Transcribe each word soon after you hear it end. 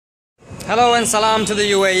Hello and salam to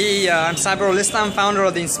the UAE. I'm Sabirul, I'm founder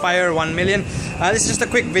of the Inspire1Million. This is just a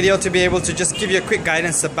quick video to be able to just give you a quick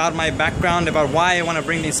guidance about my background, about why I want to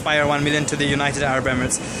bring the Inspire1Million to the United Arab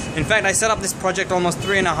Emirates. In fact, I set up this project almost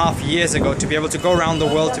 3.5 years ago to be able to go around the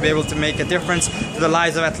world, to be able to make a difference to the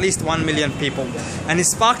lives of at least 1 million people. And it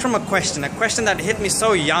sparked from a question that hit me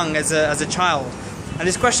so young as a child. And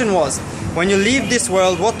this question was, when you leave this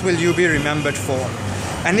world, what will you be remembered for?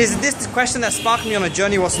 And this question that sparked me on a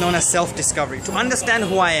journey was known as self-discovery. To understand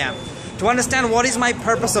who I am, to understand what is my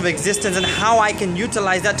purpose of existence and how I can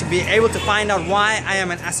utilize that to be able to find out why I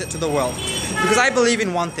am an asset to the world. Because I believe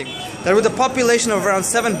in one thing, that with a population of around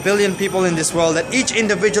 7 billion people in this world, that each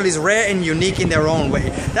individual is rare and unique in their own way.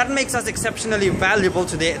 That makes us exceptionally valuable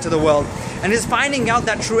to the world. And it's finding out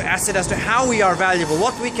that true asset as to how we are valuable,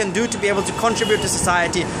 what we can do to be able to contribute to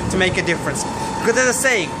society to make a difference. Because there's a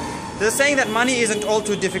saying that money isn't all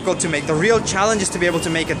too difficult to make. The real challenge is to be able to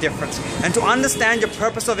make a difference. And to understand your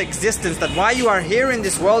purpose of existence, that why you are here in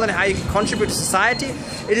this world and how you can contribute to society,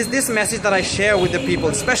 it is this message that I share with the people,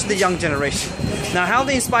 especially the young generation. Now, how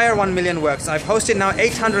the Inspire1Million works, I've hosted now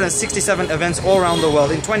 867 events all around the world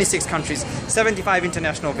in 26 countries, 75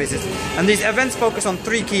 international visits. And these events focus on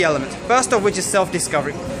 3 key elements. First of which is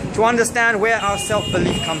self-discovery. To understand where our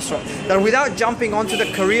self-belief comes from. That without jumping onto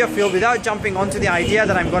the career field, without jumping onto the idea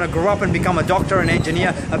that I'm going to grow up and become a doctor, an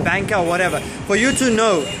engineer, a banker or whatever, for you to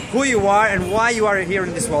know who you are and why you are here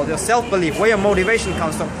in this world, your self-belief, where your motivation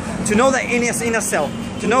comes from, to know that inner self,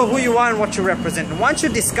 to know who you are and what you represent. And once you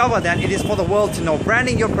discover that, it is for the world to know,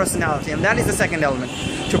 branding your personality, and that is the second element.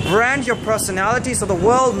 To brand your personality so the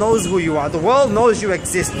world knows who you are, the world knows you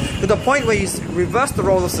exist, to the point where you reverse the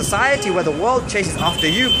role of society, where the world chases after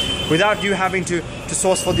you without you having to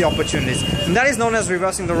source for the opportunities. And that is known as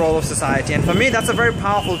reversing the role of society. And for me, that's a very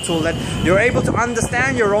powerful tool, that you're able to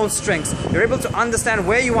understand your own strengths, you're able to understand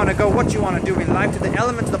where you want to go, what you want to do in life, to the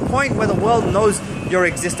element, to the point where the world knows your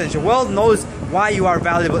existence, your world knows why you are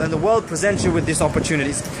valuable, and the world presents you with these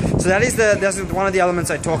opportunities. So that's one of the elements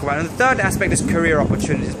I talk about. And the third aspect is career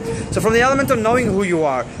opportunities. So from the element of knowing who you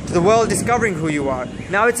are, to the world discovering who you are,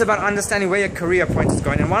 now it's about understanding where your career point is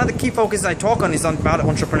going. And one of the key focuses I talk on is about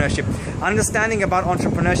entrepreneurship. Understanding about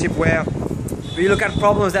entrepreneurship, where we look at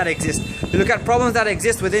problems that exist. We look at problems that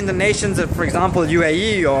exist within the nations of, for example,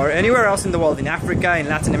 UAE or anywhere else in the world, in Africa, in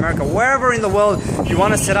Latin America, wherever in the world you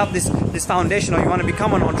want to set up this foundation, or you want to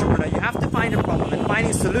become an entrepreneur. You have to find a problem, and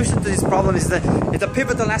finding solutions to this problem is a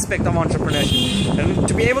pivotal aspect of entrepreneurship. And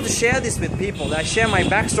to be able to share this with people, I share my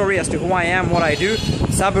backstory as to who I am, what I do.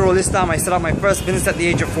 Sabirul, I set up my first business at the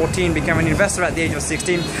age of 14, became an investor at the age of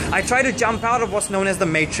 16. I try to jump out of what's known as the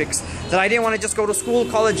matrix. That I didn't want to just go to school,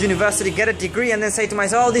 college, university, get a degree, and then say to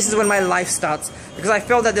myself, oh, this is when my life starts. Because I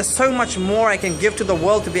felt that there's so much more I can give to the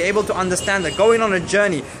world, to be able to understand that going on a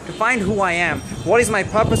journey to find who I am, what is my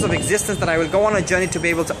purpose of existence, that I will go on a journey to be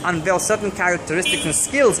able to unveil certain characteristics and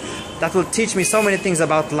skills that will teach me so many things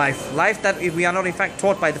about life. Life that we are not in fact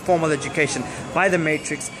taught by the formal education, by the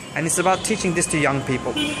matrix. And it's about teaching this to young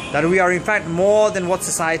people, that we are in fact more than what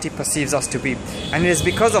society perceives us to be. And it is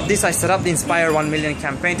because of this I set up the Inspire1Million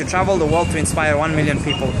campaign, to travel the world to inspire 1 million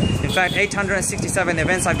people. In fact, 867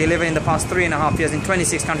 events I've delivered in the past 3.5 years in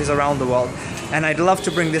 26 countries around the world. And I'd love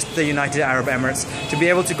to bring this to the United Arab Emirates, to be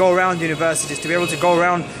able to go around universities, to be able to go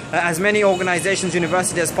around as many organizations,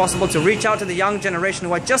 universities as possible, to reach out to the young generation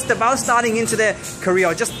who are just about starting into their career,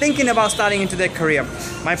 or just thinking about starting into their career.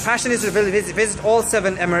 My passion is to visit all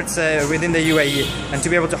 7 Emirates within the UAE, and to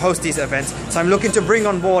be able to host these events. So I'm looking to bring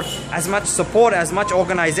on board as much support, as much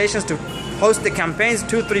organizations to host the campaigns,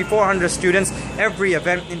 200, 300, 400 students every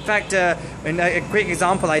event. In fact, in a quick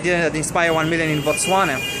example, I did the Inspire1Million in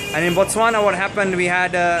Botswana. And in Botswana, what happened, we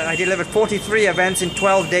had, I delivered 43 events in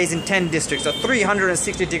 12 days in 10 districts, a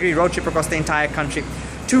 360-degree road trip across the entire country.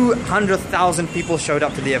 200,000 people showed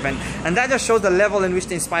up to the event, and that just shows the level in which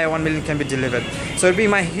the Inspire1Million can be delivered. So it'd be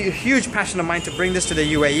my huge passion of mine to bring this to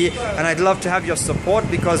the UAE, and I'd love to have your support,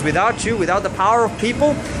 because without you, without the power of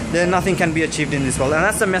people, then nothing can be achieved in this world. And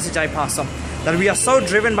that's the message I pass on. That we are so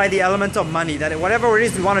driven by the element of money, that whatever it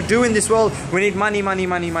is we want to do in this world, we need money, money,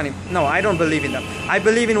 money, money. No, I don't believe in that. I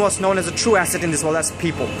believe in what's known as a true asset in this world, that's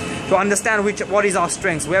people. To understand what is our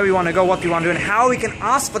strengths, where we want to go, what we want to do, and how we can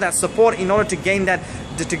ask for that support in order to gain that,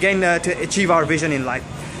 to achieve our vision in life.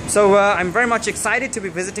 So I'm very much excited to be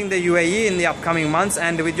visiting the UAE in the upcoming months,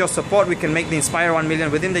 and with your support we can make the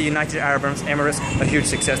Inspire1Million within the United Arab Emirates a huge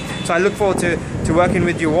success. So I look forward to working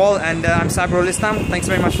with you all, and I'm Sabirul. Thanks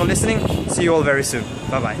very much for listening. See you all very soon.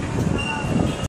 Bye bye.